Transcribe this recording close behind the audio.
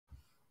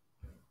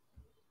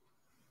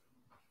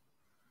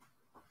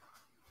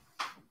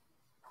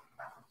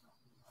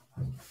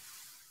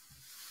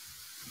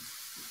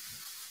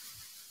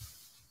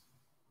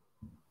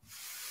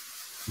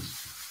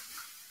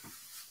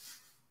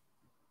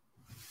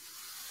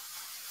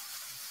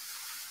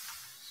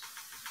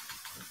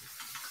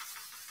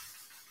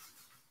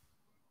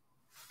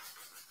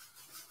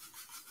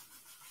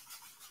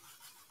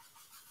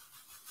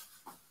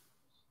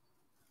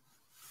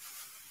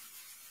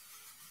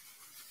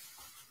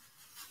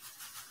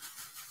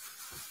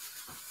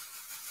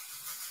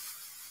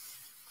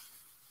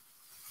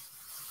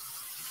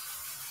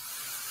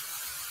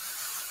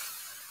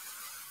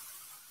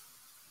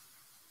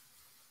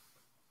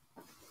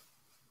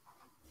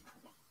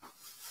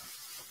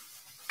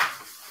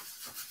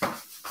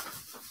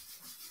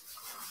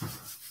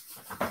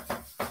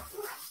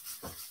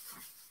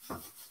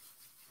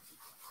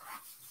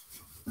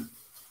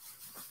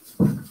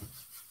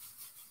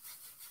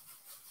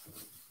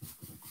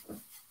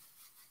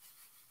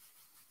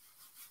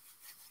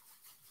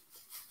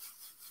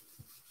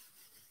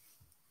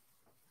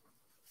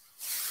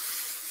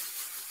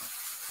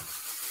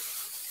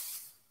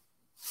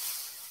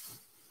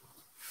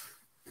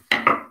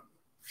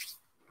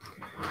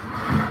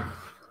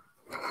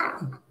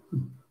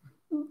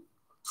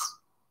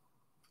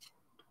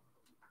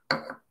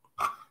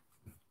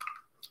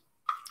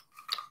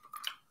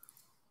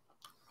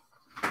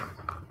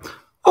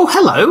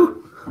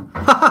hello.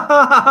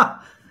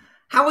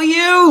 How are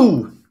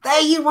you?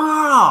 There you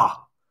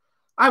are.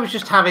 I was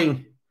just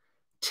having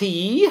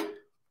tea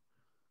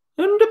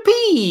and a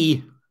pea.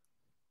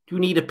 Do you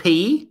need a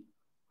pea?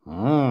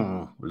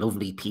 Oh,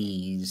 lovely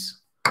peas.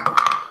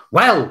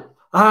 Well,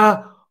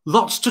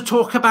 lots to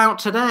talk about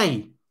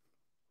today.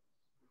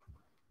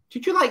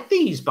 Did you like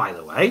these, by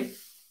the way?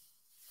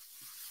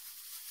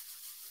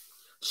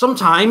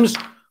 Sometimes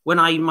when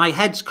my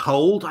head's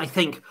cold, I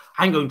think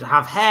I'm going to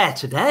have hair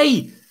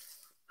today.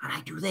 And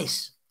I do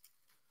this.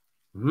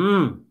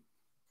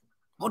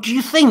 What do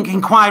you think,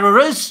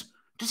 inquirers?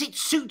 Does it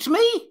suit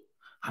me?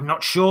 I'm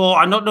not sure.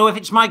 I don't know if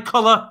it's my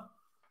colour.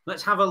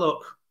 Let's have a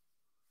look.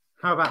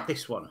 How about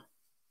this one?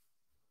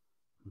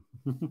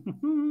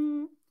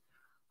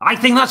 I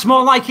think that's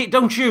more like it,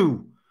 don't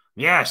you?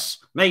 Yes,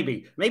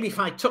 maybe. Maybe if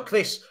I tuck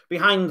this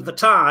behind the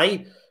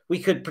tie, we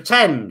could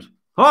pretend.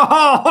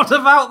 Oh, what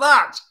about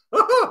that?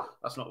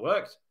 That's not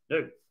worked.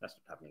 No, that's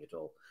not happening at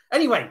all.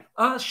 Anyway,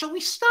 shall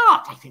we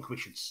start? I think we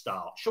should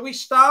start. Shall we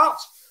start?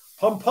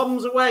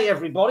 Pom-poms away,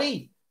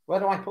 everybody. Where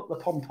do I put the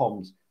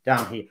pom-poms?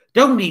 Down here.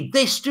 Don't need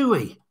this, do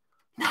we?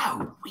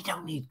 No, we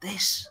don't need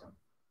this.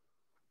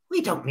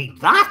 We don't need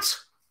that.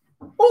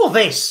 Or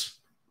this.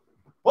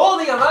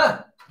 Or the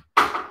other.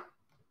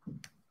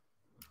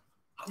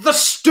 The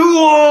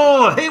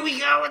stool! Here we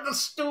go with the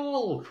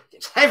stool.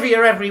 It's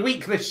heavier every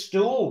week, this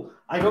stool.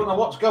 I don't know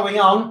what's going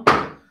on.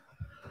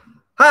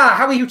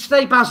 How are you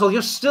today, Basil?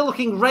 You're still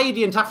looking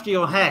radiant after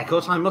your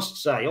haircut, I must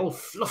say. All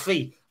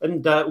fluffy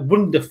and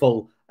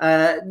wonderful.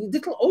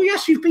 Oh,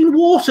 yes, you've been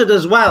watered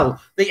as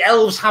well. The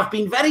elves have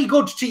been very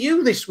good to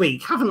you this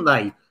week, haven't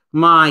they?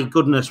 My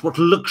goodness, what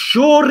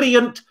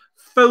luxuriant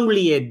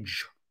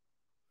foliage.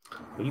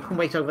 Well, you can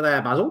wait over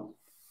there, Basil.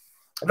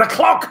 The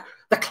clock!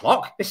 The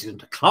clock? This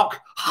isn't a clock.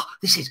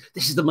 This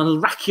is the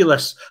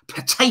miraculous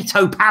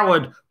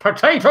potato-powered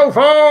potato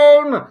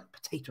phone.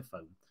 Potato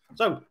phone.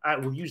 So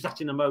we'll use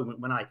that in a moment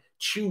when I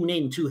tune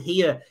in to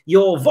hear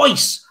your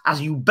voice as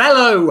you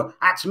bellow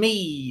at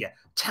me.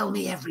 Tell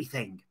me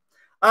everything.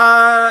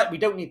 We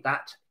don't need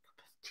that.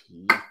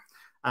 Tea.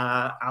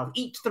 I'll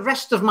eat the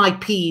rest of my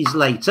peas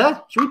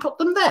later. Should we put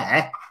them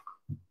there?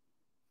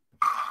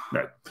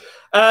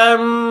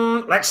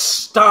 No. Let's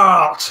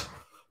start.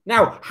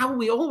 Now, how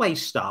we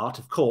always start,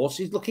 of course,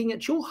 is looking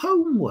at your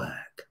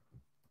homework.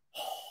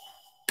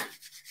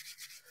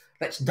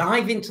 Let's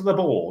dive into the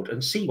board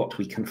and see what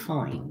we can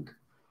find.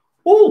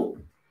 Oh,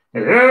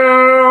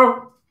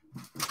 hello.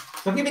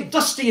 It's looking a bit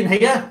dusty in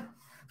here.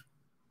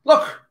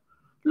 Look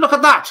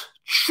at that.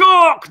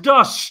 Chalk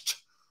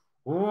dust.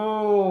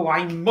 Oh,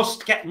 I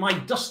must get my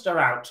duster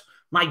out,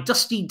 my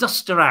dusty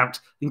duster out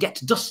and get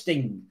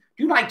dusting.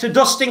 Do you like to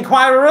dust,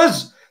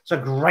 inquirers? It's a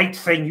great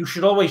thing. You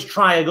should always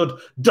try a good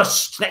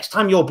dust next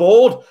time you're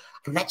bored.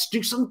 Let's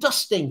do some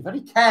dusting. Very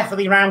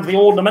carefully around the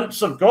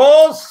ornaments, of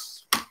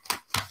course.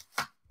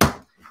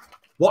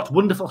 What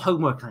wonderful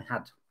homework I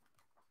had.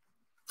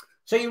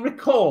 So you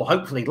recall,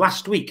 hopefully,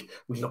 last week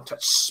we looked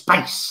at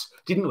space,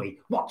 didn't we?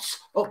 What's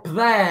up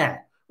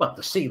there? Well,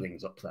 the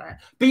ceiling's up there.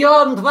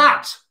 Beyond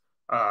that,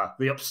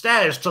 the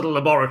upstairs to the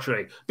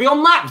laboratory.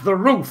 Beyond that, the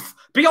roof.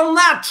 Beyond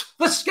that,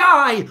 the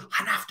sky.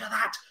 And after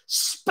that,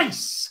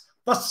 space.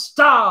 The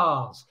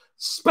stars,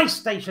 space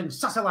stations,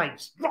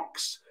 satellites,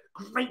 rocks,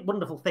 great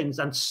wonderful things,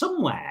 and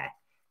somewhere,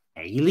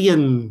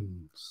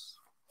 aliens.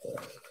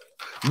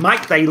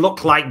 Might they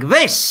look like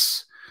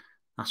this?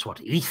 That's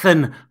what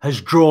Ethan has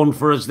drawn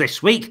for us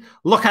this week.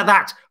 Look at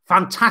that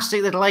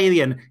fantastic little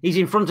alien. He's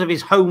in front of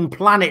his home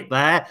planet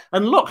there.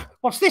 And look,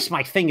 what's this?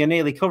 My finger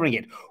nearly covering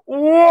it.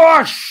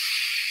 Whoosh!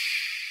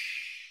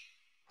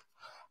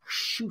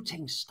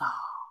 Shooting star.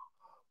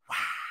 Wow.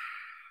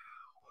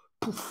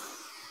 Poof.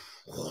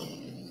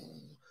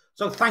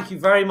 So thank you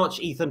very much,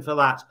 Ethan, for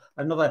that.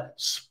 Another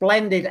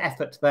splendid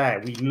effort there.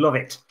 We love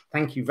it.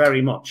 Thank you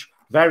very much.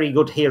 Very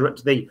good here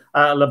at the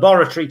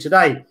laboratory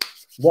today.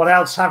 What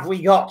else have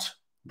we got?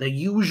 The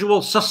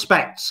usual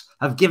suspects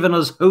have given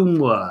us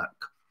homework.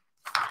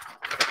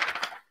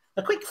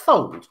 A quick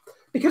fold,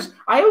 because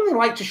I only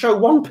like to show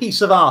one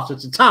piece of art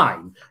at a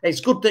time.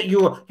 It's good that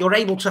you're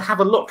able to have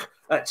a look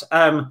at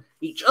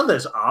each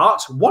other's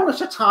art one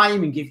at a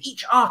time and give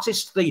each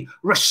artist the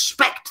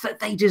respect that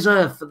they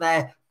deserve for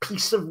their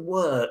piece of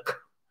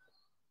work.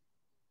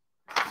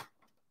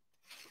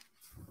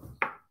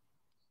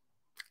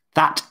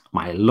 That,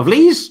 my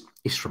lovelies,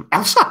 is from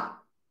Elsa.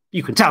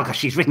 You can tell because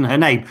she's written her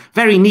name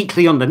very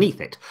neatly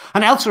underneath it.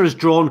 And Elsa has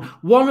drawn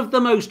one of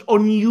the most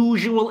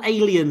unusual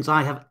aliens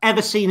I have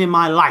ever seen in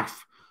my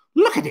life.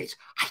 Look at it.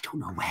 I don't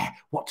know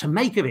what to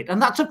make of it. And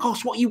that's, of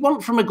course, what you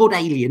want from a good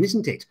alien,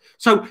 isn't it?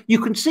 So you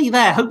can see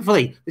there,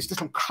 hopefully, this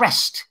little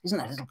crest, isn't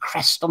there? A little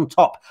crest on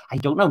top. I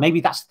don't know. Maybe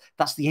that's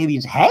the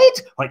alien's head?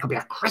 Or it could be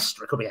a crest,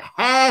 or it could be a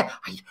hair.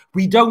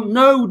 We don't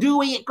know, do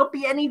we? It could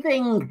be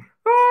anything.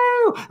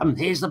 Oh, and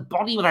here's the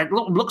body with it.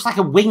 Looks like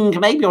a wing,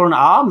 maybe, or an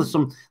arm. There's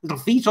some little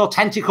feet or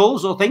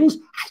tentacles or things.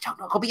 I don't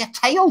know. It could be a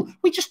tail.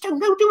 We just don't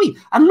know, do we?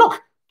 And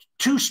look.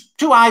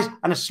 Two eyes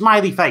and a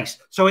smiley face.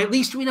 So at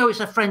least we know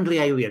it's a friendly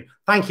alien.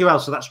 Thank you,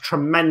 Elsa. That's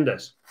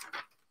tremendous.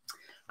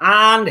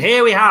 And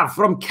here we have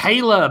from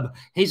Caleb,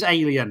 his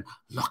alien.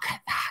 Look at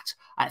that.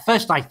 At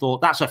first I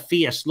thought that's a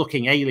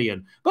fierce-looking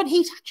alien, but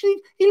he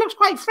looks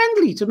quite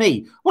friendly to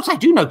me. What I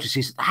do notice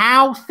is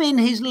how thin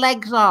his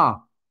legs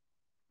are.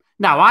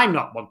 Now, I'm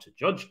not one to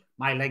judge.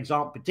 My legs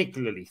aren't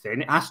particularly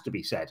thin, it has to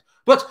be said.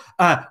 But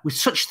with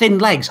such thin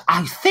legs,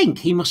 I think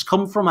he must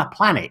come from a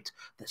planet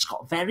that's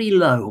got very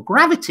low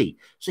gravity.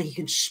 So he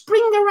can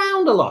spring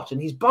around a lot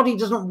and his body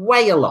doesn't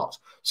weigh a lot.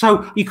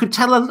 So you could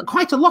tell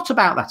quite a lot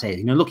about that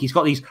alien. And look, he's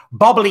got these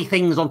bobbly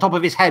things on top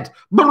of his head.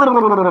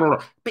 A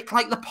bit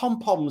like the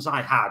pom-poms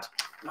I had.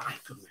 My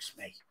goodness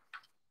me.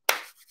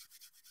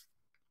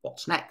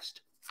 What's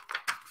next?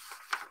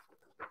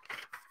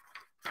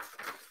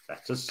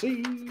 Let us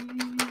see.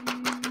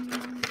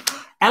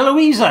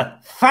 Eloisa,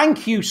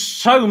 thank you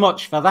so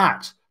much for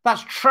that.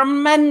 That's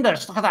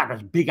tremendous. Look at that.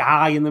 There's a big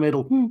eye in the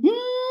middle.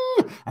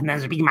 And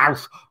there's a big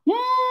mouth.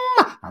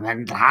 And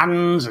then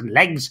hands and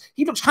legs.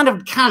 He looks kind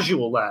of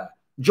casual there.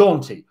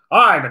 Jaunty.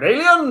 I'm an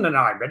alien and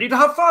I'm ready to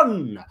have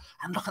fun.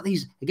 And look at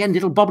these, again,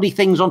 little bobbly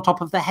things on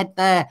top of their head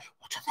there.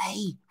 What are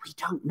they? We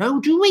don't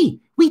know, do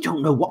we? We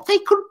don't know what they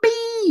could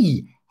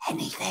be.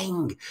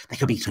 Anything. They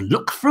could be to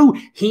look through,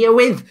 hear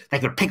with. They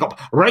could pick up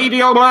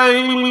radio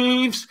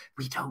waves.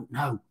 We don't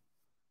know.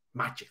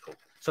 Magical.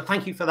 So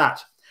thank you for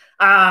that.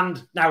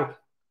 And now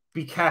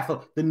be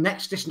careful.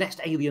 This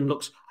next alien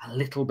looks a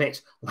little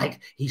bit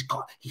like he's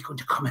going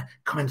to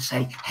come and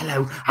say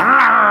hello.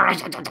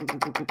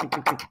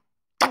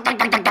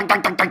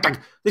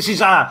 This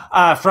is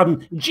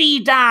from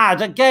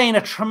G-Dad. Again,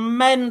 a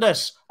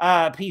tremendous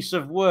piece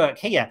of work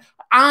here.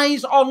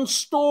 Eyes on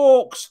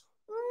stalks.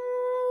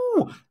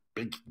 Ooh,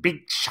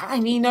 big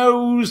shiny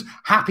nose,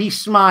 happy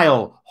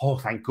smile. Oh,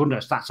 thank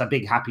goodness, that's a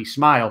big happy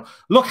smile.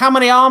 Look how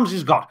many arms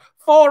he's got.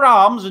 4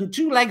 arms and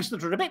 2 legs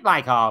that are a bit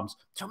like arms.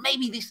 So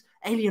maybe this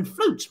alien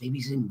floats. Maybe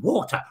he's in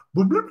water.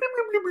 We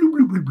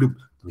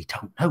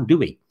don't know, do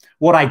we?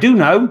 What I do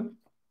know,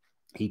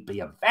 he'd be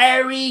a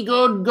very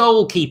good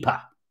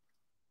goalkeeper.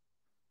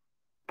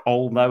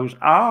 All those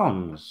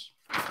arms.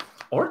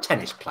 Or a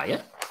tennis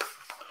player.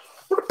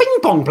 Or a ping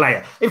pong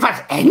player. In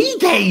fact, any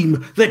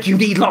game that you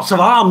need lots of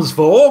arms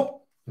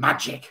for.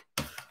 Magic.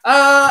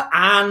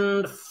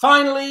 And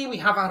finally, we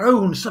have our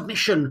own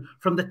submission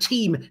from the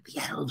team,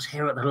 the elves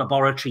here at the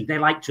laboratory. They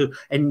like to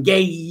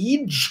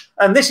engage.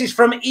 And this is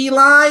from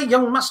Eli,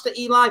 young Master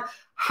Eli.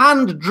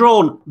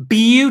 Hand-drawn,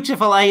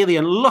 beautiful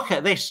alien. Look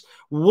at this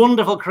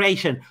wonderful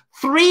creation.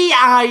 3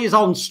 eyes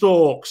on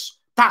stalks.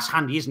 That's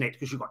handy, isn't it?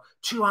 Because you've got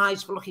 2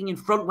 eyes for looking in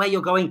front where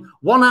you're going,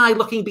 1 eye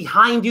looking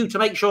behind you to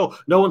make sure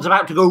no one's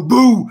about to go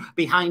boo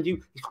behind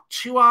you. He's got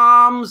 2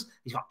 arms,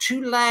 he's got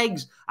 2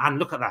 legs, and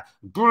look at that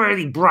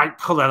really bright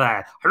colour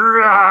there.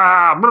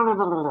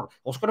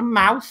 Also got a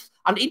mouth,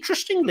 and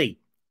interestingly,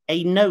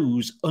 a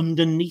nose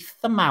underneath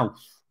the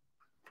mouth.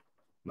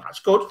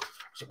 That's good.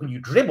 So when you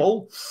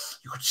dribble,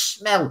 you could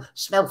smell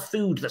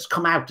food that's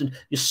come out and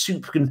your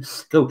soup can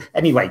go.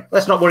 Anyway,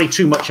 let's not worry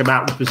too much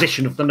about the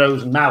position of the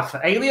nose and mouth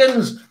for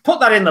aliens. Put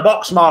that in the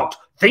box marked,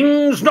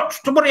 things not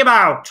to worry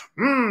about.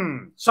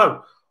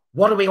 So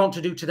what do we want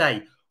to do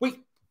today?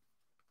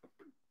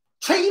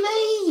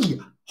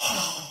 TV!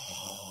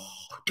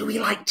 Do we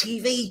like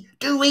TV?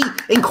 Do we?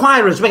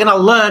 Inquirers, we're going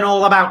to learn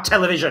all about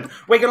television.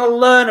 We're going to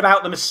learn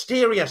about the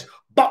mysterious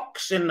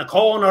box in the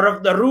corner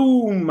of the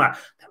room that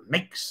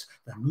makes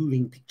the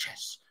moving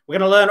pictures. We're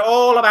going to learn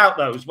all about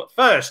those. But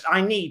first,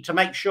 I need to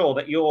make sure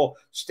that you're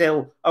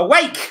still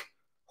awake.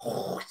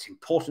 Oh, it's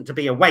important to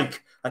be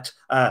awake at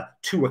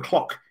 2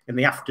 o'clock in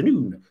the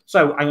afternoon.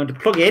 So I'm going to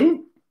plug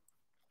in.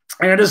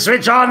 I'm going to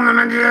switch on the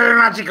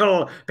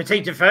magical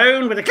potato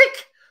phone with a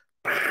click.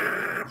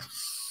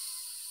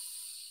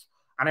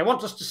 And I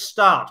want us to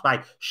start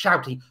by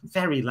shouting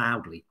very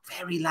loudly,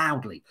 very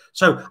loudly.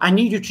 So I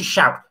need you to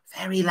shout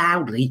very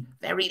loudly,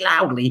 very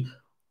loudly.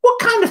 What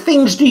kind of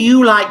things do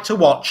you like to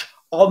watch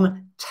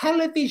on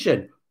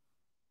television?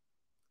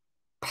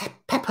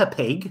 Peppa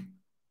Pig?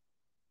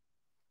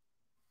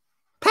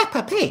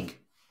 Peppa Pig?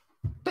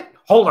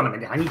 Hold on a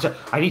minute.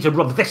 I need to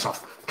rub this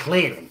off.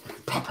 Clearly.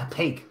 Peppa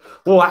Pig.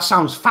 Oh, that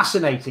sounds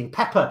fascinating.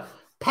 Peppa.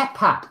 Pig.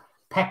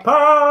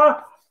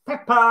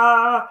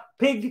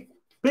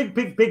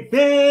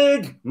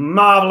 Big.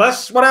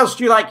 Marvellous. What else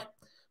do you like?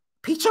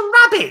 Peter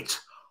Rabbit.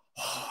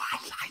 Oh,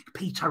 I like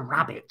Peter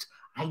Rabbit.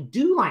 I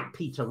do like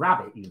Peter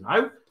Rabbit, you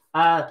know.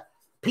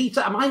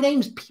 Peter, my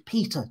name's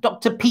Peter.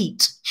 Dr.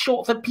 Pete,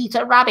 short for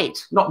Peter Rabbit.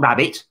 Not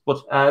Rabbit,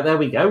 but there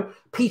we go.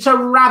 Peter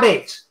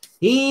Rabbit.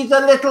 He's a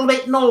little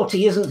bit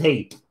naughty, isn't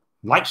he?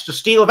 Likes to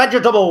steal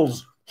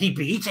vegetables. He'd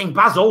be eating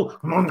Basil.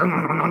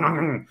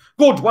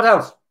 Good, what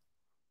else?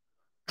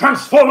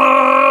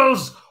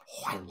 Transformers.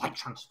 Oh, I like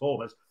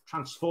Transformers.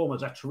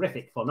 Transformers are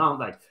terrific fun, aren't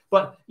they?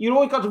 But you've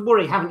always got to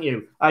worry, haven't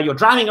you? You're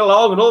driving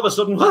along and all of a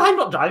sudden, well, I'm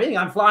not driving,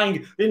 I'm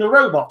flying in a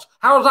robot.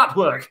 How does that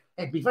work?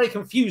 It'd be very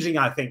confusing,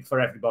 I think, for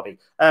everybody.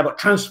 But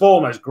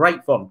Transformers,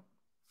 great fun.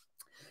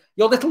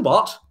 Your little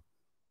what?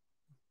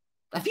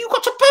 Have you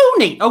got a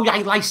pony? Oh,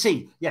 yeah, I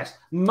see. Yes.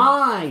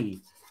 My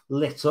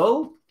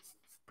little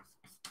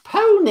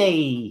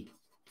pony.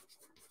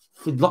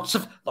 with lots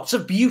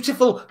of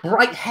beautiful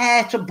bright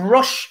hair to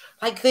brush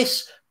like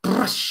this.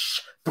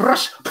 Brush,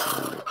 brush.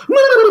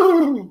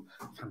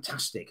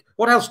 Fantastic.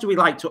 What else do we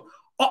like to?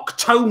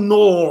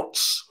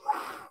 Octonauts.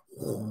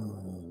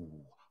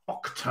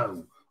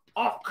 Octonauts.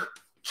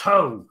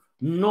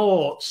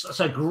 That's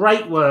a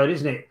great word,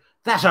 isn't it?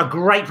 That's a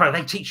great word.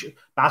 They teach you.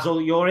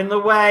 Basil, you're in the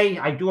way.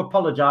 I do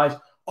apologise.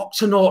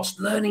 Octonauts,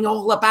 learning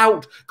all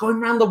about going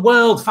around the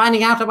world,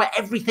 finding out about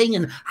everything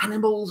and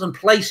animals and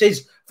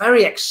places.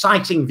 Very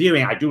exciting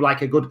viewing. I do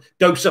like a good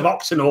dose of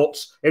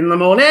Octonauts in the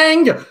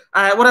morning.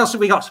 What else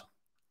have we got?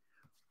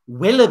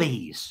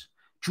 Willoughbys.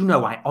 Do you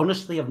know, I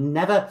honestly have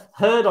never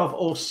heard of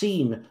or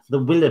seen the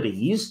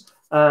Willoughbys,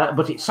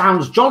 but it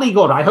sounds jolly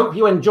good. I hope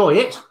you enjoy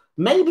it.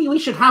 Maybe we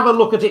should have a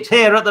look at it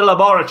here at the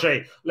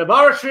laboratory.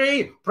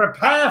 Laboratory,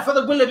 prepare for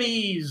the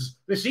Willoughbys.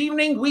 This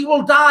evening we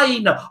will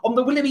dine on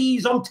the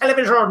Willoughbys on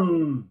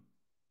television.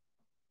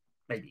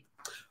 Maybe.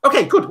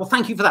 Okay, good. Well,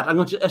 thank you for that. I'm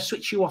going to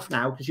switch you off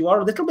now because you are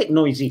a little bit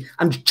noisy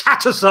and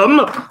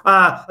chattersome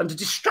and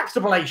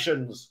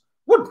distractible.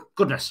 Good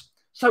goodness.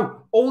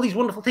 So all these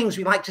wonderful things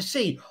we like to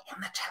see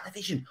on the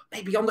television,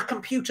 maybe on the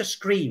computer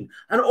screen,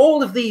 and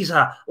all of these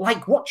are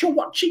like what you're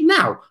watching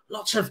now.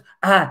 Lots of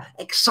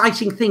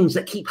exciting things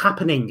that keep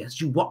happening as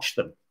you watch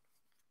them.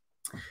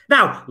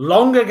 Now,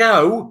 long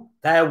ago,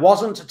 there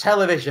wasn't a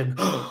television.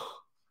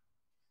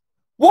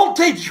 What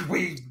did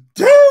we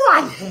do,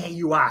 I hear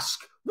you ask?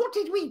 What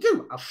did we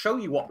do? I'll show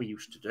you what we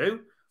used to do.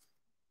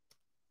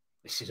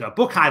 This is a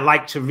book I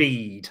like to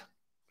read.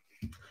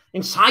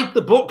 Inside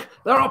the book,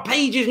 there are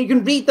pages, and you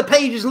can read the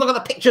pages and look at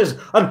the pictures.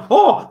 And,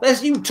 oh,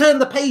 as you turn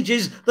the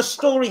pages, the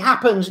story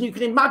happens, and you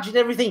can imagine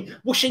everything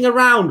whooshing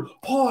around.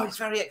 Oh, it's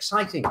very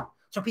exciting.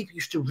 So people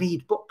used to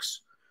read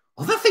books.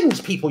 Other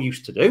things people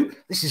used to do,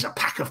 this is a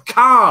pack of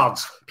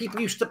cards. People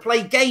used to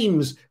play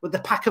games with the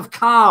pack of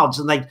cards,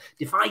 and they'd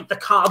divide the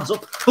cards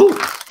up.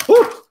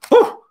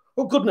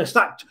 Oh, goodness,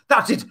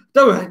 that's it.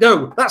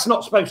 No, that's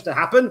not supposed to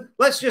happen.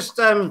 Let's just,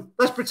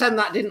 let's pretend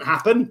that didn't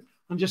happen,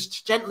 and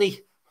just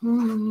gently...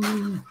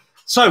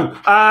 So,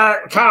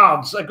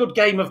 cards, a good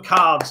game of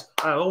cards,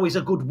 always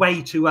a good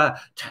way to have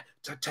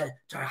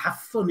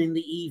fun in the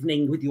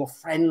evening with your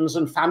friends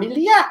and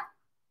family. Yeah.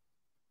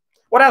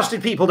 What else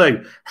did people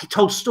do? They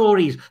told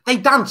stories, they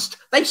danced,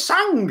 they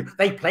sang,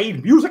 they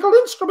played musical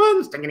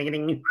instruments.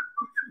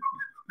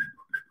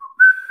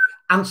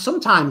 And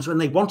sometimes when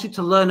they wanted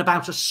to learn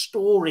about a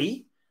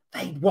story,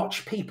 they'd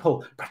watch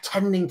people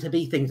pretending to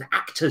be things,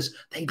 actors.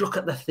 They'd look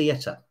at the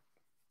theatre.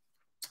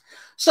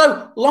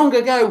 So long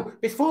ago,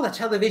 before the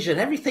television,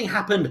 everything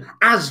happened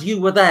as you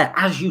were there,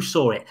 as you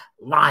saw it,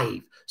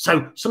 live.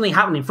 So something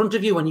happened in front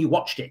of you and you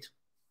watched it.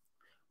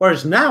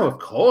 Whereas now, of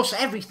course,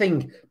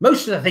 everything,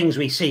 most of the things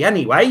we see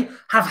anyway,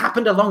 have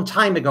happened a long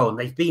time ago and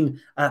they've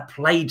been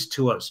played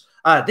to us.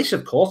 This,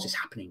 of course, is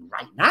happening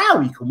right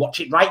now. You can watch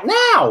it right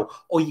now,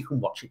 or you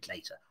can watch it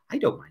later. I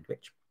don't mind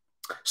which.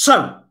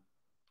 So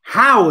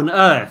how on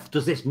earth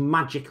does this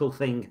magical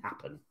thing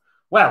happen?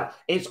 Well,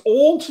 it's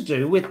all to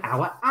do with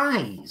our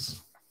eyes.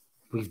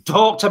 We've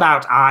talked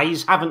about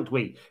eyes, haven't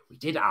we? We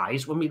did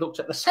eyes when we looked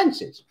at the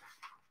senses.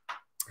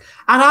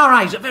 And our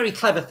eyes are very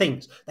clever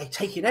things. They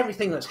take in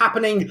everything that's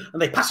happening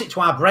and they pass it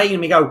to our brain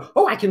and we go,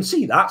 oh, I can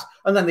see that.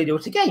 And then they do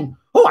it again.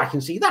 Oh, I can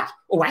see that.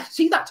 Oh, I can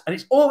see that. And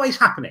it's always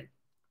happening.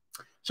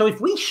 So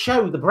if we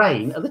show the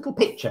brain a little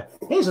picture,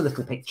 here's a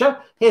little picture.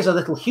 Here's a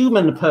little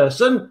human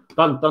person,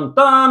 dun, dun,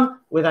 dun,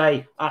 with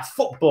a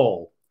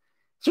football.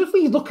 So if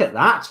we look at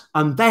that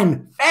and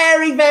then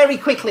very, very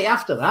quickly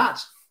after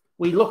that,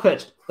 we look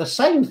at the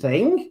same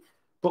thing,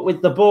 but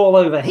with the ball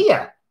over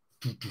here,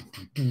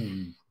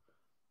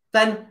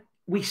 then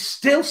we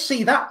still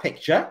see that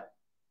picture,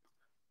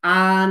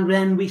 and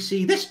then we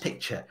see this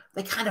picture.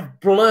 They kind of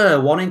blur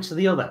one into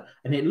the other,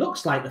 and it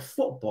looks like the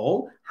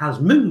football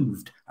has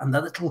moved, and the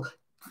little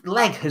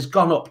leg has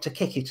gone up to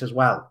kick it as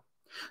well.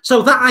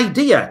 So that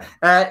idea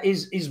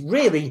is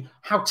really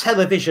how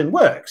television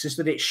works, is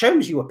that it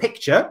shows you a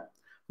picture,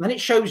 and then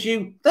it shows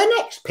you the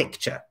next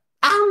picture.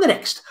 And the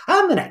next,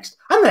 and the next,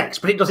 and the next.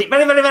 But it does it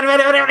very, very, very,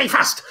 very, very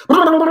fast.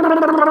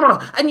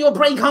 And your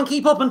brain can't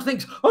keep up and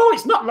thinks, oh,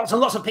 it's not lots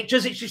and lots of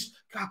pictures. It's just,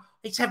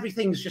 it's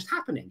everything's just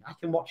happening. I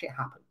can watch it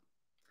happen.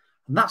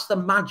 And that's the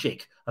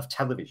magic of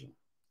television.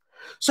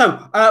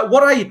 So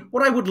what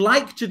I would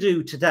like to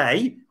do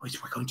today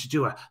is we're going to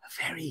do a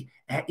very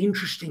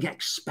interesting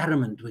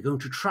experiment. We're going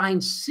to try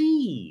and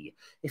see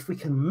if we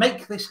can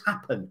make this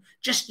happen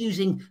just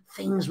using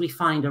things we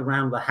find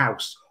around the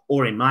house,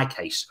 or in my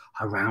case,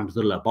 around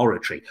the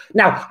laboratory.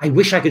 Now, I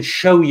wish I could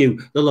show you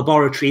the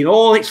laboratory in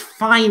all its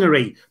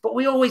finery, but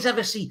we always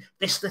ever see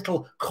this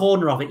little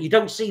corner of it. You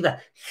don't see the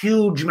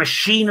huge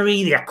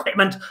machinery, the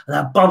equipment,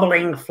 the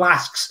bubbling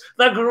flasks,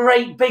 the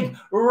great big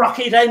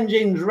rocket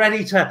engines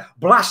ready to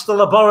blast the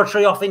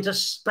laboratory off into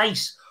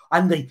space,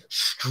 and the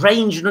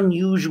strange and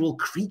unusual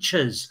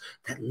creatures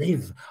that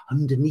live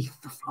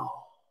underneath the floor.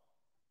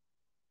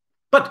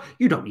 But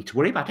you don't need to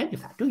worry about any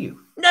of that, do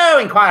you? No,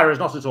 inquirers,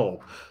 not at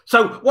all.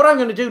 So what I'm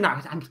going to do now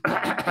is I'm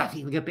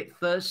feeling a bit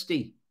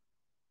thirsty.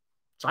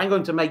 So I'm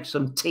going to make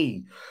some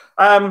tea.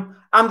 And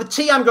the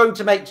tea I'm going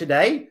to make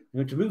today, I'm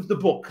going to move the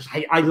book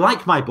because I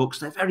like my books.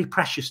 They're very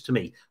precious to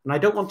me. And I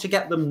don't want to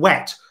get them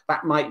wet.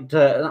 That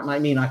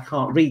might mean I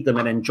can't read them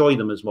and enjoy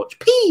them as much.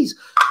 Please.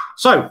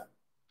 So I'm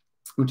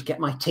going to get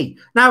my tea.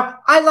 Now,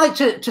 I like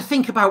to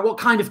think about what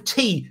kind of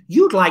tea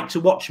you'd like to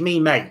watch me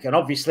make. And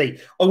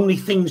obviously, only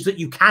things that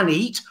you can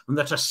eat and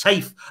that are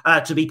safe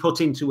to be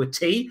put into a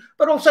tea,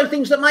 but also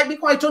things that might be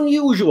quite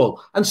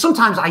unusual. And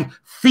sometimes I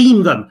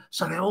theme them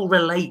so they all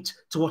relate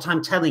to what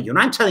I'm telling you. And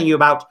I'm telling you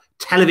about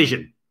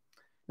television.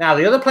 Now,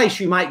 the other place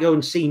you might go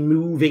and see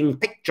moving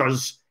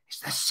pictures is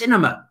the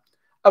cinema.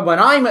 And when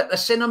I'm at the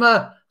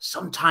cinema,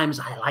 sometimes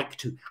I like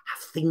to have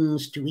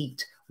things to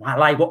eat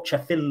while I watch a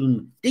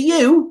film. Do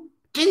you?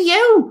 Do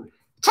you?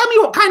 Tell me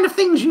what kind of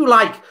things you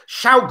like.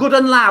 Shout good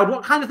and loud.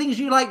 What kind of things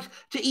you like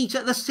to eat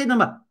at the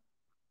cinema?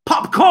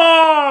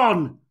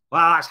 Popcorn!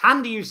 Well, that's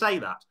handy you say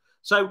that.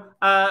 So,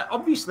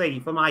 obviously,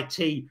 for my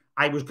tea,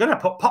 I was going to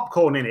put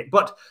popcorn in it,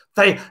 but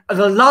the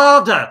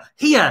larder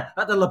here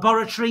at the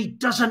laboratory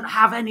doesn't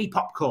have any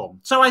popcorn.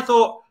 So I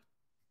thought,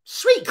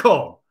 sweet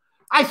corn.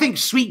 I think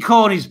sweet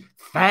corn is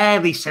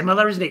fairly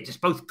similar, isn't it? It's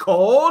both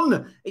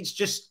corn. It's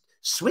just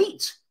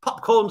sweet.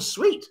 Popcorn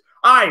sweet.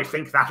 I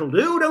think that'll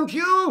do, don't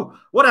you?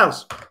 What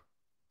else?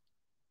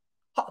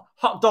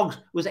 Hot dogs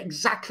was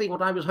exactly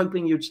what I was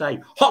hoping you'd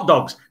say. Hot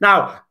dogs.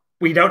 Now,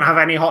 we don't have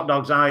any hot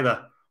dogs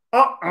either.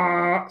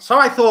 So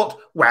I thought,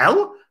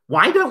 well,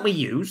 why don't we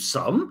use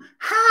some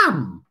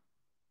ham?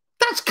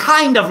 That's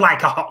kind of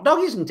like a hot dog,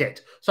 isn't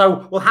it?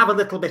 So we'll have a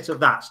little bit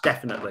of that,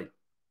 definitely.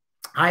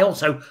 I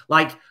also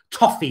like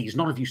toffees.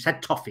 None of you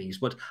said toffees,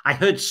 but I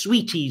heard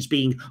sweeties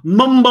being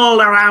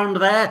mumbled around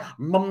there.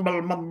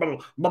 Mumble,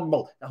 mumble,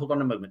 mumble. Hold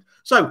on a moment.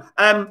 So,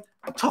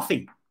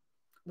 toffee.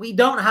 We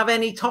don't have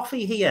any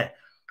toffee here.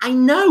 I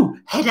know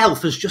Head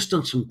Elf has just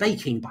done some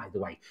baking, by the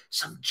way.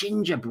 Some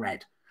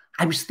gingerbread.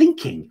 I was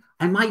thinking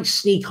I might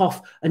sneak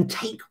off and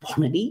take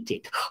one and eat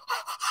it.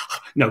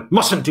 No,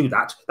 mustn't do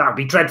that. That would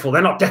be dreadful.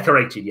 They're not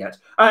decorated yet.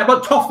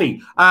 But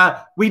toffee.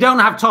 We don't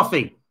have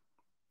toffee.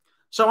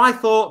 So I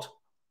thought,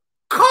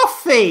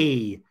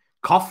 coffee.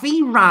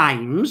 Coffee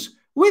rhymes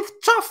with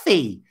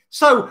toffee.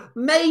 So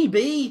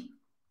maybe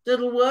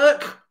it'll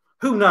work.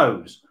 Who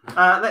knows?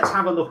 Let's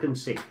have a look and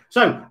see.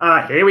 So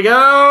here we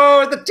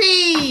go. The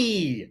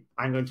tea.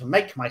 I'm going to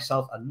make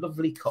myself a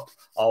lovely cup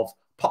of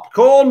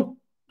popcorn.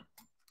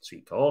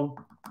 Sweet corn.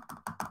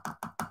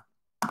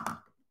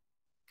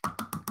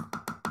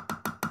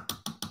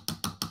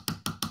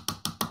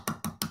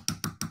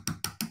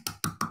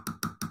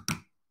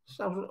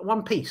 So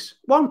one piece.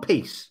 One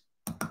piece.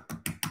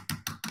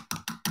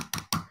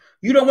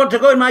 You don't want to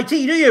go in my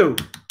tea, do you?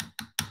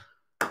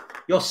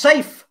 You're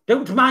safe.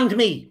 Don't mind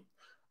me.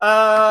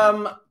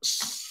 Hot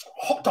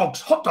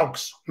dogs. Hot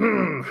dogs.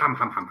 Ham, ham,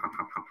 ham, ham,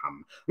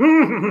 ham,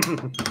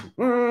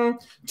 ham.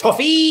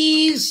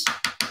 Toffees.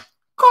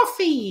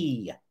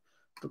 Coffee. A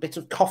little bit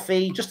of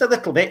coffee. Just a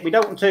little bit. We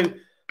don't want to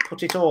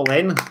put it all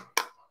in.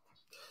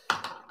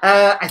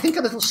 I think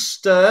a little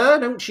stir,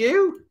 don't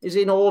you, is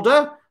in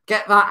order.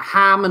 Get that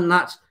ham and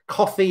that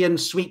coffee and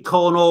sweet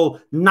corn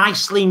all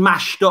nicely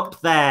mashed up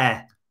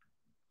there.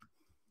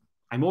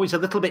 I'm always a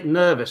little bit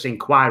nervous,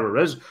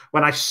 inquirers,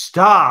 when I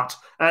start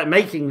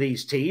making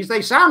these teas.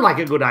 They sound like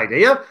a good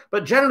idea,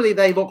 but generally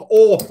they look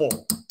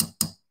awful.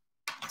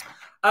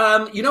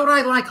 You know what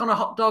I like on a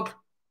hot dog?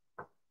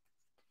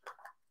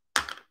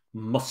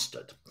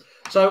 Mustard.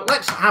 So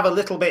let's have a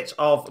little bit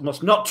of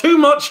mustard. Not too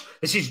much.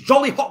 This is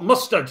jolly hot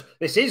mustard.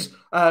 This is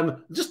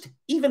just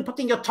even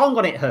putting your tongue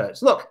on it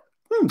hurts. Look.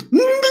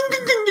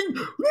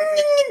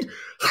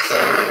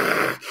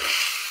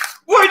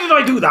 Why did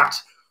I do that?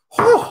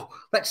 Oh,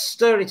 let's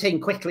stir it in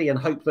quickly and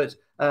hope that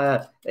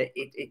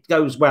it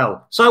goes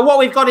well. So what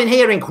we've got in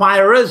here,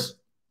 inquirers: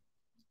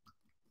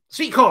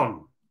 sweet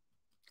corn,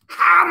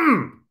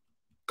 ham,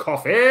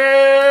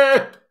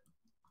 coffee,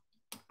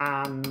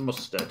 and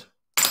mustard.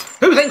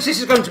 Who thinks this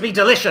is going to be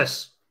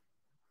delicious?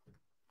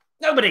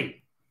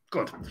 Nobody.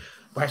 Good.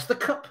 Where's the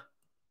cup?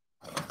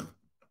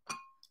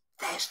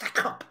 There's the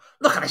cup.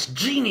 Look at this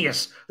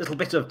genius little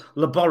bit of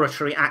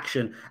laboratory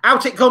action.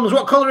 Out it comes.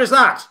 What colour is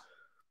that?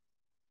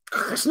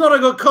 It's not a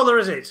good colour,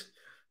 is it?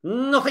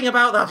 Nothing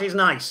about that is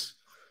nice.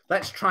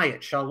 Let's try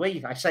it, shall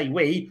we? I say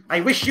we. I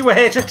wish you were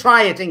here to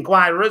try it,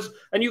 inquirers,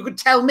 and you could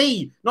tell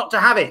me not to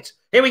have it.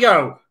 Here we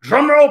go.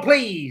 Drum roll,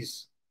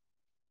 please.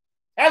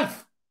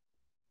 Elf.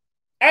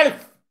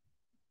 Elf.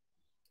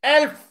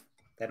 Elf.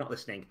 They're not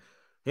listening.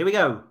 Here we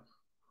go.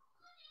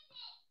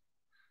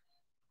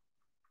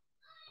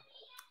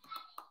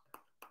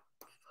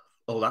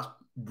 Oh, that's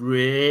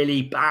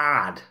really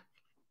bad.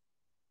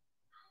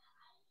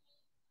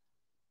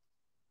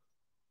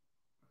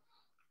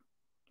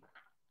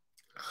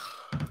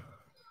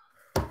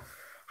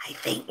 I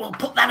think we'll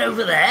put that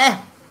over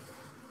there.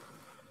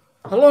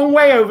 A long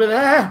way over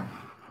there.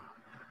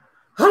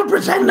 I'll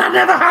pretend that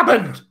never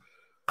happened.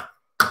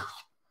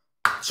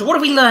 So what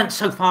have we learnt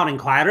so far,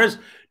 inquirers?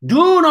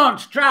 Do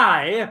not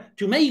try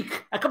to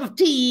make a cup of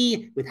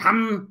tea with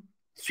ham,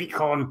 sweet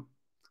corn,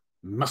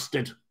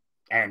 mustard,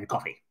 and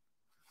coffee.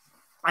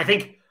 I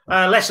think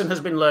a lesson has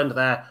been learned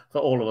there for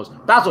all of us.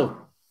 Basil,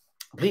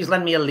 please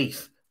lend me a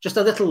leaf, just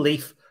a little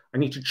leaf. I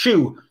need to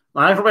chew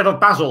a little bit of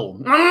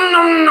basil.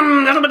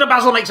 A little bit of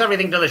basil makes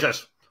everything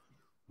delicious.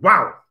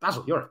 Wow,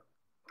 basil, you're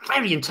a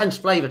very intense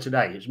flavour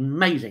today. It's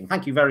amazing.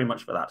 Thank you very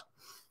much for that.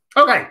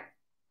 Okay.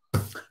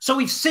 So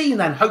we've seen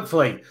then,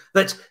 hopefully,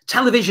 that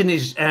television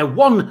is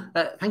one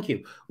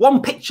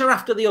picture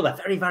after the other,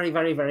 very, very,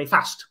 very, very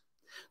fast.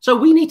 So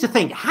we need to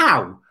think,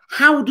 how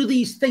do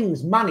these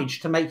things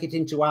manage to make it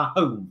into our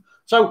home?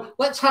 So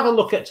let's have a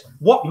look at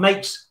what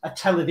makes a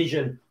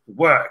television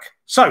work.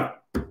 So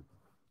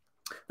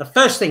the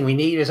first thing we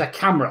need is a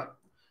camera.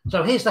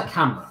 So here's the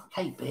camera,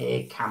 okay,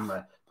 big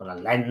camera, got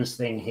a lens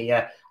thing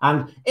here,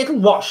 and it'll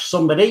watch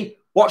somebody.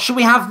 What should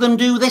we have them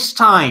do this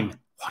time?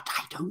 What?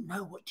 I don't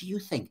know. What do you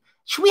think?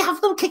 Should we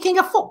have them kicking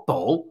a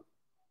football?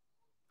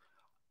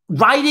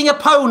 Riding a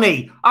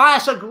pony? Ah,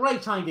 that's a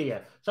great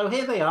idea. So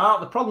here they are.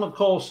 The problem, of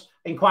course,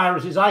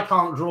 inquirers, is I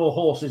can't draw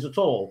horses at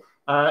all.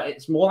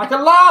 It's more like a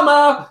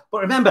llama.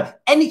 But remember,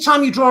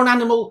 anytime you draw an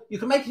animal, you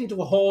can make it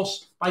into a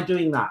horse by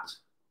doing that.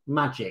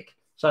 Magic.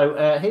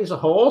 So here's a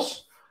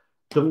horse.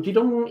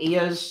 Dum-de-dum,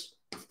 ears.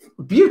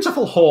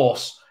 Beautiful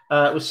horse.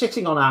 We're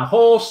sitting on our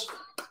horse.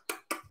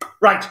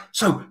 Right,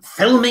 so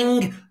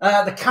filming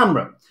the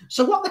camera.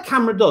 So what the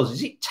camera does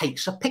is it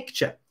takes a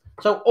picture.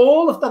 So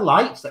all of the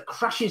light that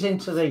crashes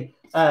into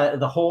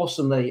the horse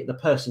and the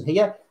person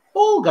here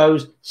all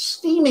goes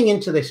steaming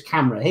into this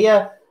camera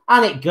here,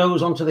 and it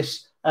goes onto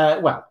this,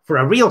 well, for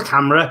a real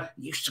camera,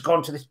 it used to go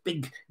onto this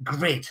big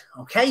grid,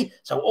 okay?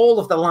 So all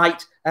of the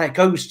light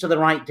goes to the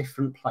right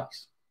different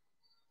place.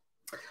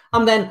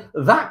 And then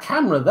that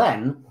camera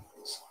then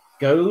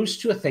goes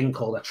to a thing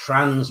called a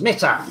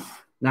transmitter.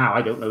 Now,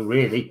 I don't know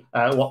really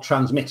what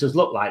transmitters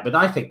look like, but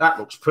I think that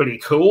looks pretty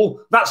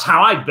cool. That's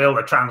how I'd build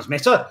a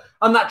transmitter.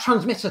 And that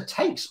transmitter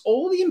takes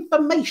all the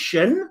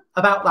information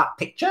about that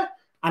picture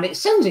and it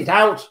sends it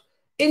out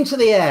into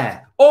the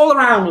air, all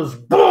around us.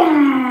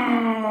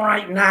 Boom!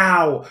 Right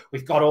now,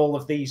 we've got all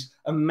of these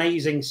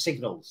amazing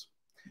signals.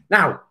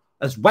 Now,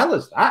 as well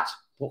as that,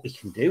 what we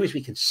can do is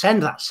we can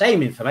send that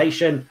same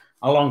information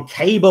along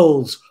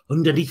cables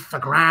underneath the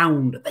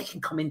ground. They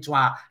can come into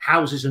our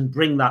houses and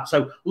bring that.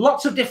 So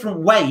lots of different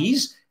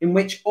ways in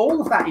which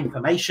all of that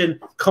information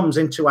comes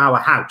into our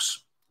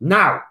house.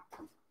 Now,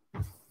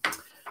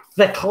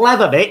 the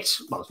clever bit,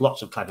 well, there's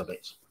lots of clever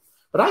bits,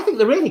 but I think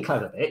the really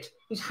clever bit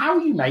is how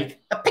you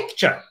make a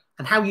picture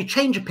and how you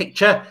change a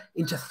picture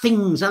into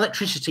things,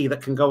 electricity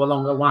that can go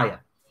along a wire.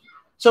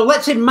 So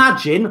let's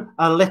imagine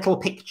a little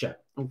picture,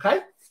 okay?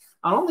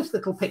 And on this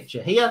little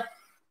picture here,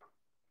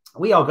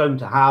 we are going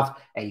to have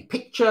a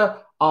picture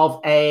of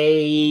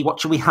a, what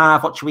should we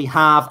have? What should we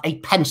have? A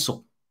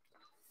pencil.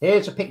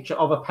 Here's a picture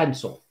of a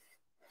pencil.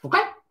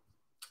 Okay?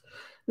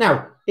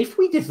 Now, if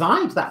we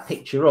divide that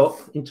picture up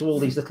into all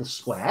these little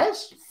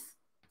squares,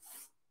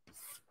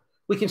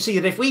 we can see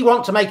that if we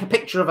want to make a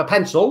picture of a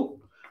pencil,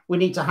 we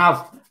need to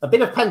have a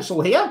bit of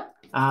pencil here,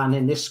 and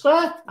in this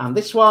square, and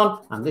this one,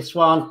 and this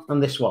one,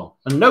 and this one,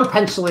 and no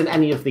pencil in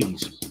any of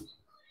these.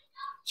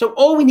 So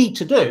all we need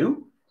to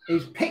do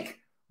is pick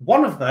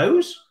one of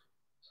those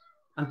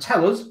and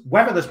tell us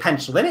whether there's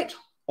pencil in it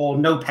or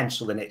no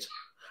pencil in it.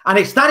 And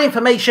it's that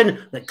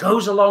information that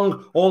goes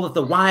along all of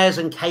the wires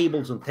and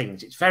cables and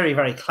things. It's very,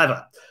 very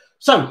clever.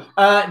 So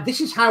this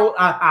is how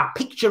our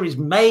picture is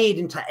made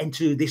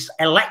into this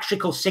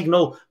electrical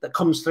signal that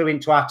comes through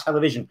into our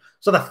television.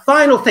 So the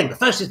final thing, the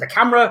first is the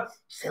camera,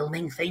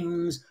 filming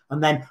things,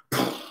 and then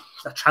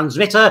the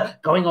transmitter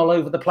going all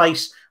over the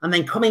place, and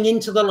then coming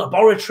into the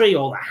laboratory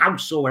or the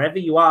house or wherever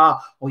you are,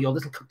 or your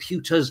little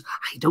computers.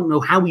 I don't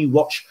know how you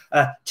watch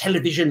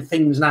television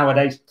things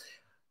nowadays.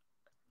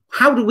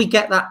 How do we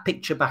get that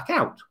picture back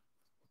out?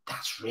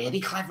 That's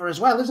really clever as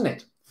well, isn't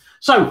it?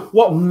 So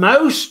what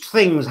most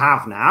things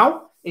have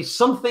now is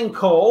something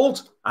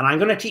called, and I'm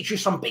going to teach you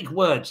some big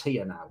words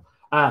here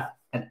now,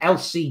 an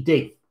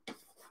LCD.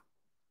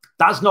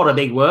 That's not a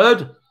big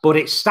word, but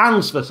it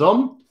stands for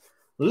some.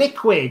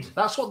 Liquid,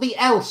 that's what the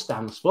L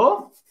stands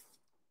for.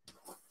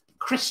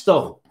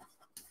 Crystal.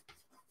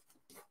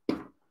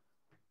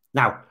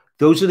 Now,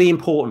 those are the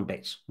important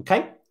bits,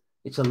 okay?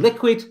 It's a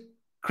liquid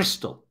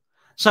crystal.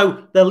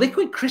 So the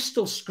liquid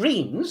crystal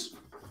screens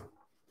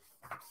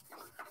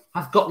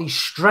have got these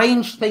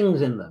strange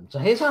things in them. So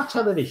here's our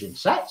television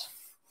set.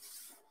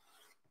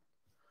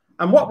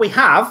 And what we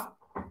have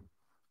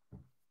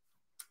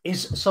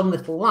is some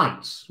little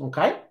lights,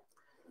 okay?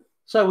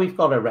 So we've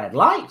got a red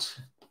light.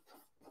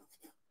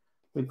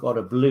 We've got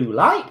a blue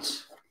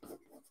light,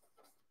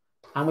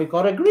 and we've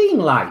got a green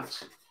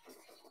light.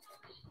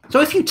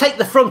 So if you take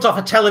the front off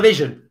a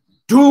television,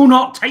 do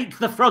not take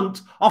the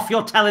front off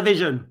your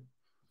television.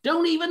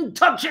 Don't even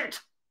touch it.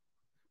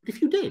 But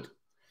if you did,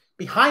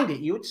 behind it,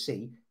 you would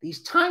see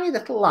these tiny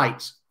little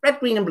lights, red,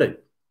 green, and blue.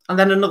 And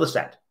then another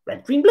set,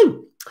 red, green,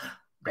 blue,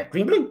 red,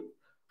 green, blue,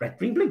 red,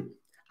 green, blue.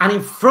 And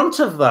in front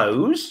of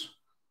those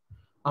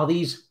are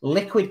these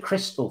liquid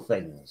crystal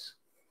things.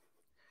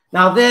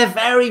 Now, they're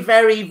very,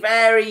 very,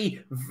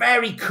 very,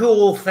 very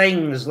cool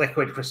things,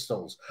 liquid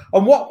crystals.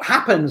 And what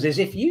happens is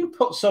if you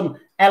put some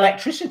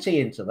electricity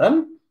into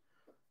them,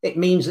 it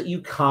means that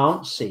you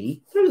can't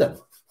see through them.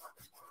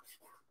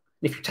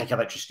 If you take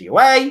electricity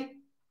away,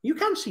 you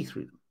can see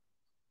through them.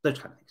 Those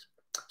kind of things.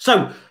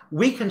 So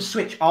we can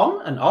switch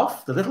on and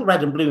off the little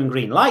red and blue and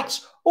green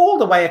lights all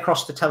the way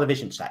across the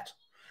television set.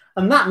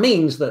 And that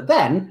means that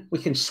then we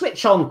can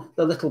switch on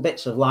the little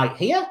bits of light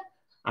here,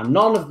 and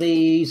none of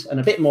these, and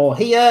a bit more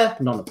here,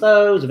 none of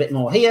those, a bit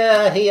more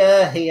here,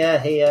 here, here,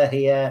 here,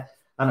 here,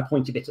 and a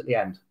pointy bit at the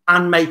end,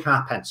 and make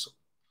our pencil.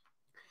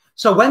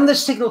 So when the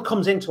signal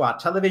comes into our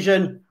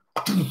television,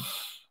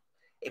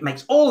 it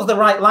makes all of the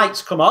right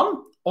lights come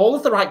on, all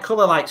of the right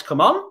colour lights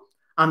come on,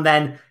 and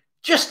then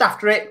just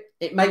after it,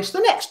 it makes the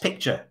next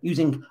picture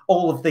using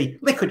all of the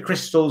liquid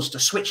crystals to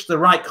switch the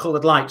right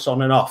coloured lights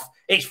on and off.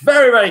 It's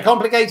very, very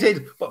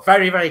complicated, but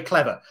very, very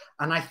clever.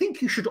 And I think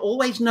you should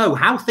always know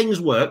how things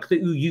work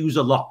that you use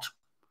a lot.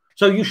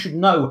 So you should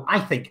know,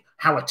 I think,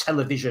 how a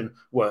television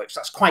works.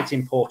 That's quite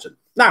important.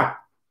 Now,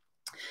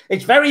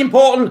 it's very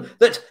important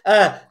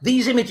that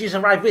these images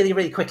arrive really,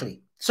 really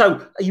quickly.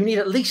 So you need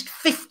at least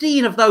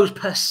 15 of those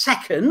per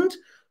second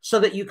so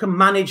that you can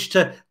manage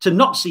to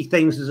not see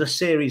things as a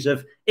series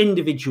of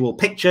individual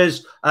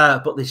pictures,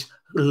 but this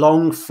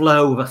long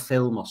flow of a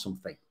film or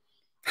something.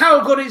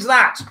 How good is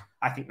that?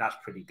 I think that's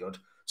pretty good.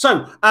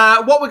 So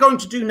what we're going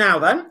to do now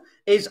then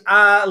is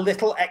a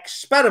little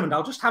experiment.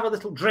 I'll just have a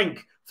little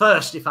drink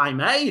first, if I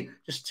may,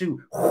 just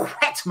to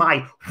wet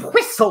my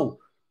whistle.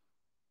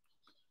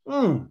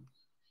 Oh,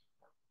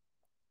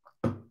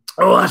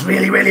 that's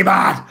really, really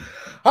bad.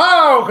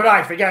 How could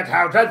I forget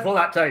how dreadful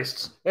that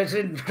tastes? It's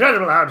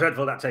incredible how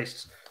dreadful that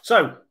tastes.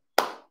 So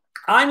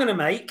I'm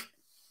going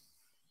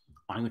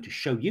to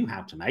show you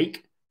how to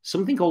make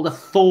something called a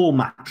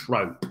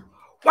thaumotrope.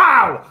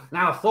 Wow!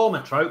 Now, a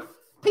thaumotrope,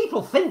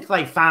 people think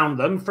they found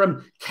them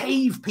from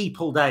cave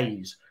people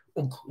days.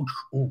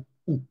 We're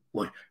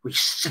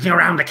sitting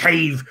around a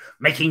cave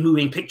making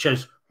moving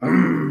pictures. A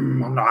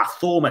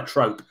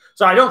thaumotrope.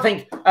 So I don't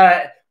think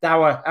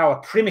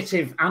our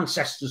primitive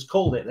ancestors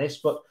called it this,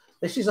 but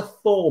this is a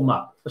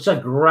thaumotrope. It's a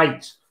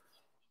great,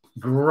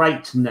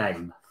 great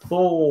name.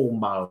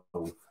 Thaumotrope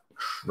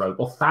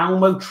or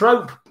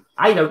thaumotrope.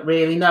 I don't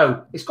really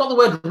know. It's got the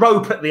word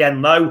rope at the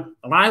end, though,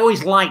 and I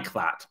always like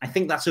that. I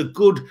think that's a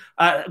good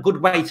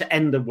way to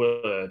end the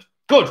word.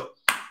 Good.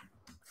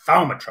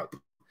 Thaumotrope.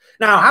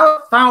 Now, how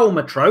a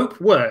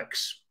thaumotrope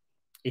works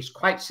is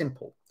quite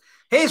simple.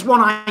 Here's one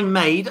I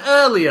made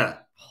earlier.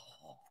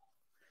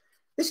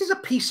 This is a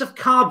piece of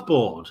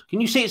cardboard.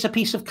 Can you see it's a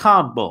piece of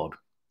cardboard?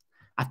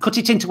 I've cut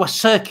it into a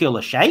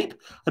circular shape,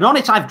 and on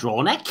it I've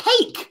drawn a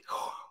cake.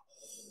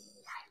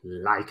 I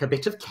like a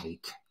bit of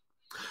cake.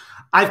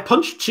 I've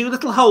punched two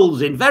little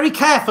holes in very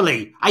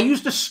carefully. I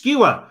used a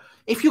skewer.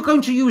 If you're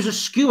going to use a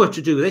skewer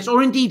to do this,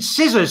 or indeed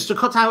scissors to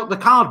cut out the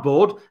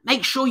cardboard,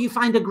 make sure you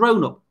find a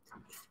grown-up.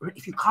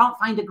 If you can't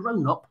find a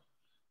grown-up,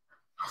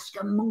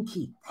 ask a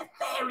monkey. They're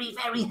very,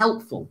 very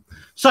helpful.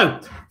 So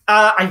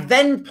I've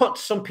then put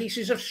some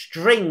pieces of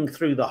string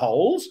through the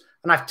holes,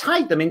 and I've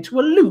tied them into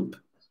a loop.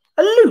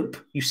 A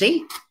loop, you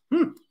see?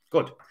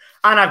 Good.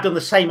 And I've done the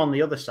same on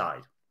the other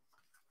side.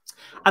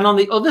 And on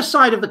the other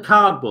side of the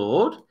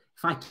cardboard,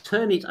 if I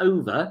turn it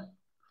over,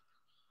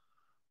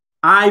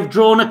 I've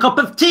drawn a cup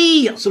of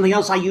tea, something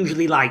else I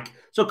usually like.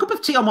 So a cup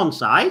of tea on one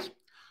side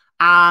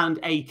and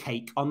a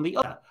cake on the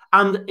other.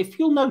 And if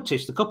you'll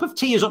notice, the cup of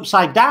tea is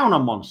upside down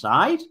on one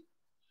side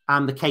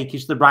and the cake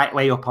is the right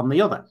way up on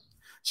the other.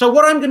 So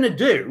what I'm going to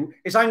do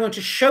is I'm going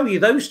to show you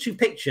those two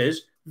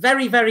pictures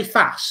very, very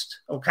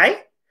fast,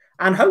 okay?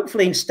 And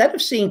hopefully instead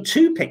of seeing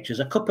two pictures,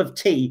 a cup of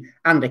tea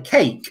and a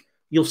cake,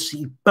 you'll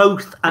see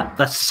both at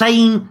the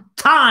same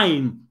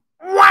time.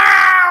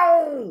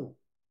 Wow!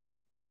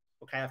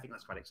 Okay, I think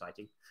that's quite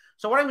exciting.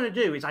 So what I'm going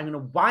to do is I'm going to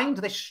wind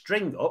this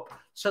string up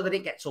so that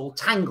it gets all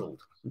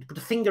tangled. I'm going to put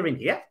a finger in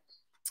here.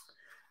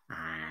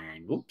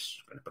 And,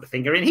 oops, I'm going to put a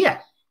finger in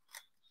here.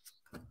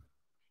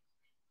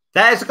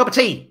 There's a cup of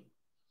tea.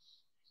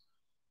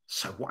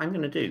 So what I'm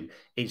going to do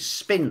is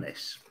spin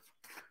this.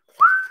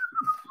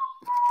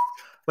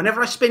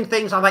 Whenever I spin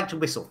things, I like to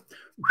whistle.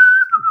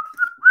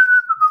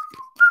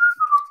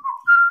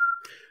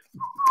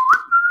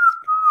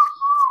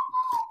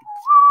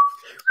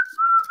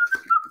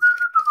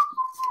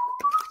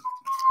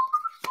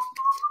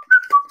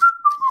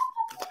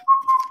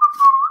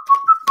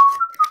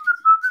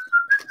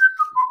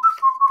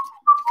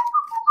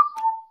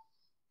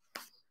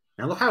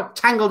 Now look how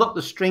tangled up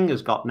the string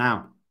has got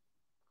now.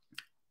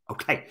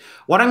 Okay,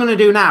 what I'm going to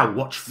do now,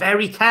 watch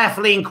very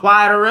carefully,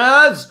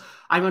 inquirers.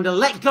 I'm going to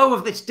let go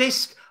of this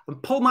disc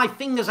and pull my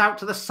fingers out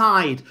to the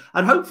side.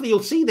 And hopefully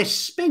you'll see this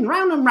spin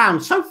round and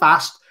round so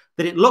fast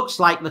that it looks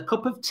like the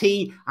cup of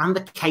tea and the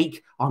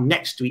cake are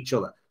next to each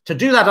other. To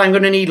do that, I'm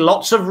going to need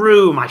lots of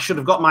room. I should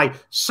have got my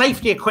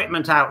safety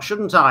equipment out,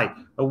 shouldn't I?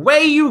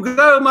 Away you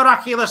go,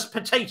 miraculous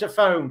potato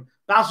foam.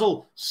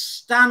 Basil,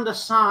 stand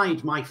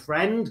aside, my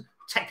friend.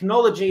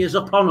 Technology is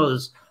upon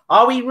us.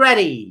 Are we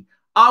ready?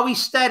 Are we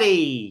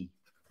steady?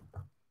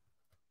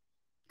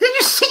 Did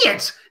you see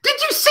it?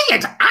 Did you see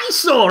it? I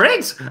saw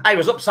it. I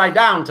was upside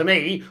down to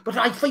me, but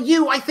for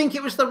you, I think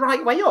it was the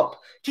right way up.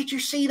 Did you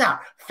see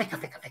that? Flicker,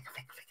 flicker, flicker,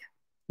 flicker, flicker.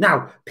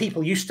 Now,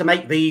 people used to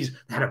make these.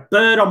 They had a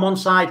bird on one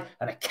side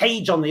and a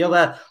cage on the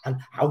other. And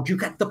how'd you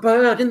get the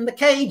bird in the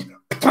cage?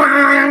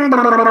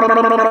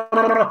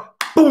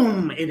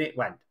 Boom, in it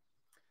went.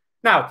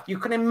 Now, you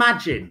can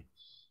imagine,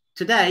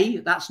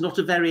 today, that's not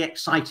a very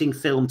exciting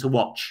film to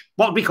watch.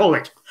 What would we call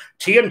it?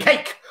 Tea and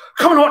Cake.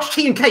 Come and watch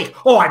Tea and Cake.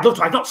 Oh, I'd love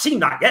to. I've not seen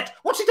that yet.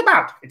 What's it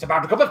about? It's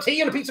about a cup of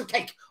tea and a piece of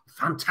cake.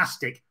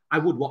 Fantastic. I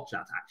would watch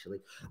that, actually.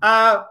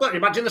 But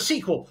imagine the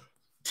sequel.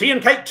 Tea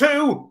and Cake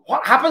 2.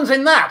 What happens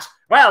in that?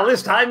 Well,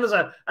 this time there's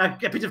a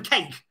bit of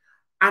cake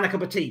and a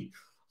cup of tea.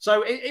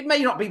 So it may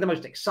not be the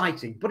most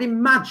exciting, but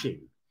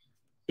imagine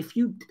if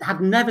you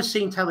had never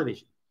seen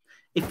television,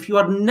 if you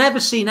had never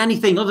seen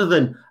anything other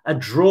than a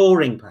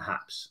drawing,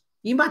 perhaps.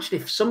 You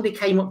imagine if somebody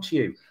came up to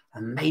you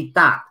and made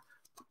that.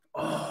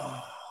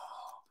 Oh,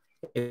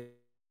 it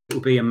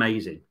would be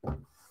amazing.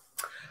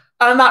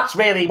 And that's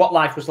really what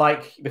life was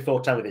like before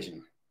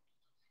television.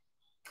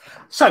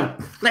 So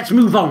let's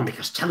move on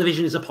because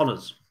television is upon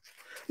us.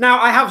 Now,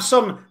 I have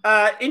some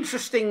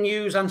interesting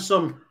news and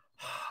some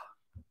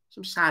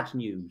sad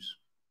news.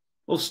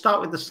 We'll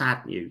start with the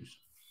sad news.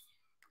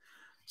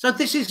 So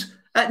this is,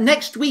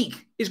 next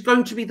week is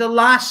going to be the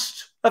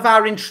last of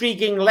our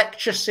intriguing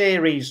lecture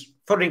series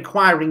for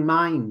inquiring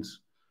minds.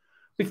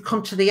 We've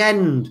come to the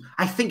end.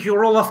 I think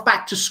you're all off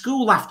back to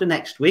school after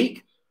next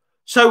week.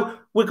 So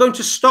we're going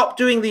to stop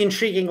doing the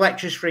intriguing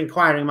lectures for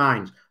inquiring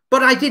minds.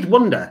 But I did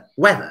wonder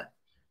whether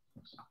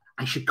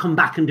I should come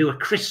back and do a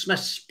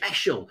Christmas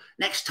special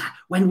next time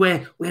when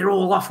we're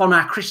all off on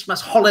our Christmas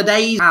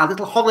holidays, our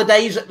little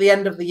holidays at the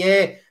end of the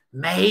year.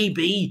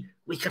 Maybe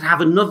we could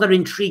have another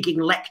intriguing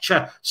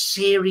lecture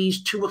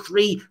series, 2 or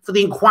 3 for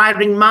the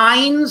inquiring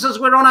minds as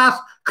we're on our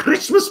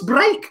Christmas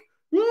break.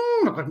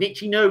 I've got an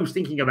itchy nose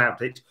thinking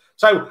about it.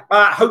 So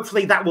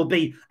hopefully that will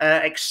be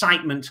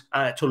excitement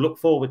to look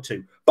forward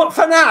to. But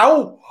for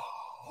now,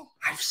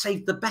 I've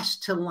saved the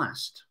best till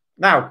last.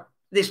 Now,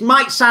 this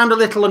might sound a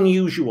little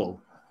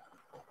unusual,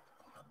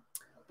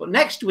 but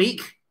next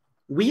week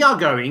we are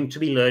going to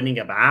be learning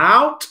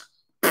about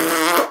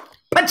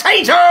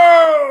potatoes.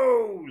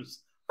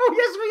 Oh,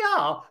 yes, we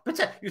are.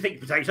 You think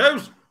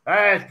potatoes?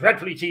 It's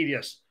dreadfully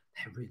tedious.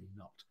 They're really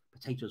not.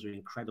 Potatoes are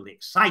incredibly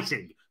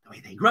exciting. The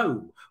way they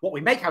grow, what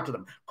we make out of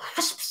them.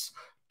 Crisps,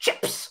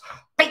 chips,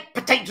 baked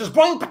potatoes,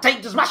 boiled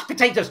potatoes, mashed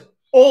potatoes.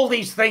 All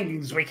these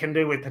things we can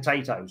do with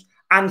potatoes.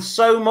 And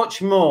so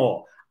much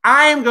more.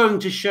 I am going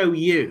to show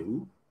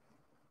you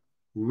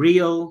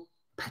real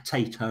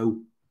potato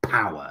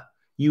power.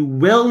 You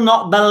will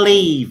not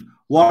believe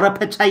what a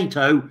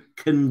potato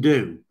can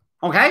do.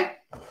 Okay?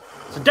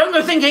 So don't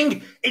go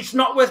thinking it's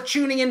not worth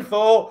tuning in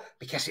for,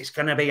 because it's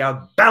going to be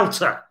a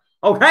belter.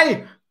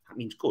 Okay? That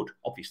means good,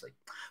 obviously.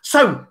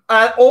 So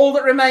all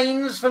that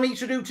remains for me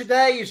to do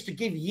today is to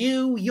give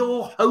you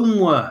your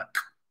homework.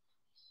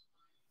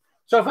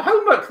 So for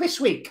homework this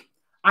week,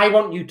 I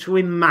want you to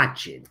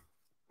imagine.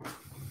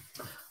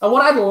 And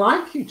what I'd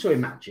like you to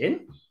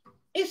imagine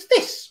is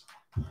this.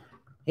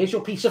 Here's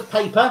your piece of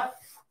paper.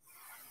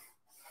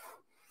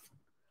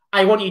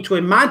 I want you to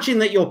imagine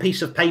that your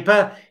piece of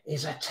paper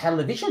is a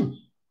television.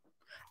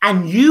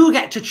 And you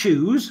get to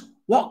choose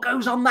what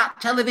goes on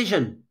that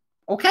television.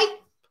 Okay?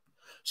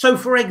 So,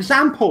 for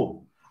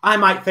example, I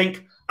might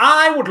think,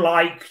 I would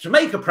like to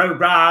make a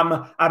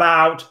program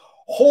about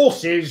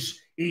horses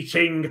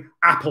eating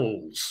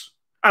apples.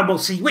 And we'll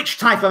see which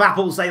type of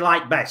apples they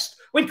like best.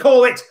 We'd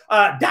call it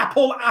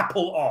Dapple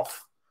Apple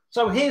Off.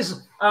 So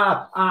here's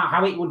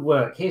how it would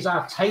work. Here's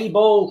our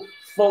table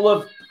full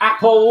of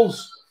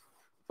apples.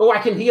 Oh, I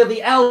can hear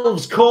the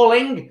elves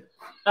calling.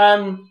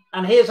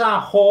 And here's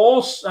our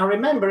horse. Now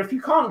remember, if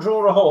you can't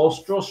draw a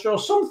horse, draw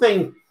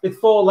something with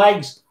 4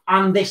 legs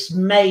and this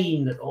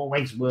mane that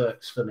always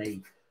works for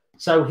me.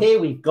 So here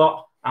we've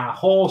got our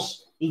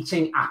horse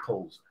eating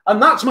apples.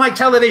 And that's my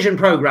television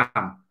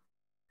program.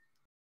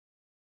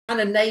 And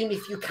a name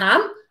if you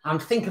can,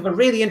 and think of a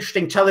really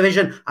interesting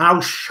television, and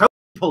I'll show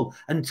people,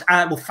 and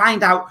we'll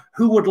find out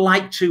who would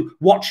like to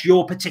watch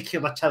your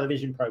particular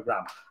television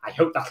program. I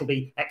hope that'll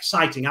be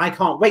exciting. I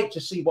can't wait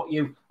to see what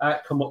you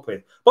come up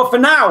with. But for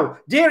now,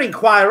 dear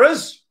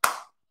inquirers,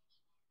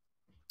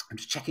 I'm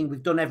just checking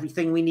we've done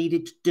everything we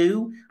needed to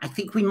do. I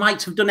think we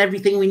might have done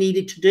everything we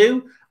needed to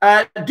do.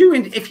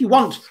 If you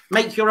want,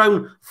 make your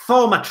own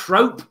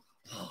thaumotrope.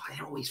 Oh,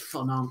 they're always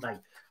fun, aren't they?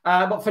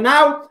 But for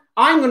now,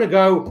 I'm going to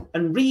go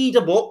and read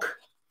a book,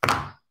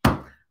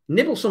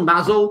 nibble some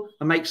basil,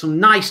 and make some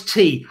nice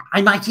tea.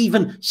 I might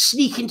even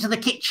sneak into the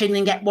kitchen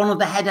and get one of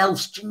the head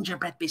elf's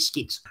gingerbread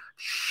biscuits.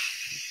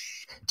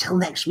 Shh. Till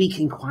next week,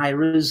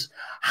 inquirers.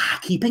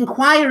 Keep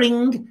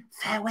inquiring.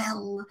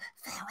 Farewell,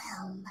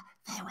 farewell,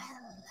 farewell.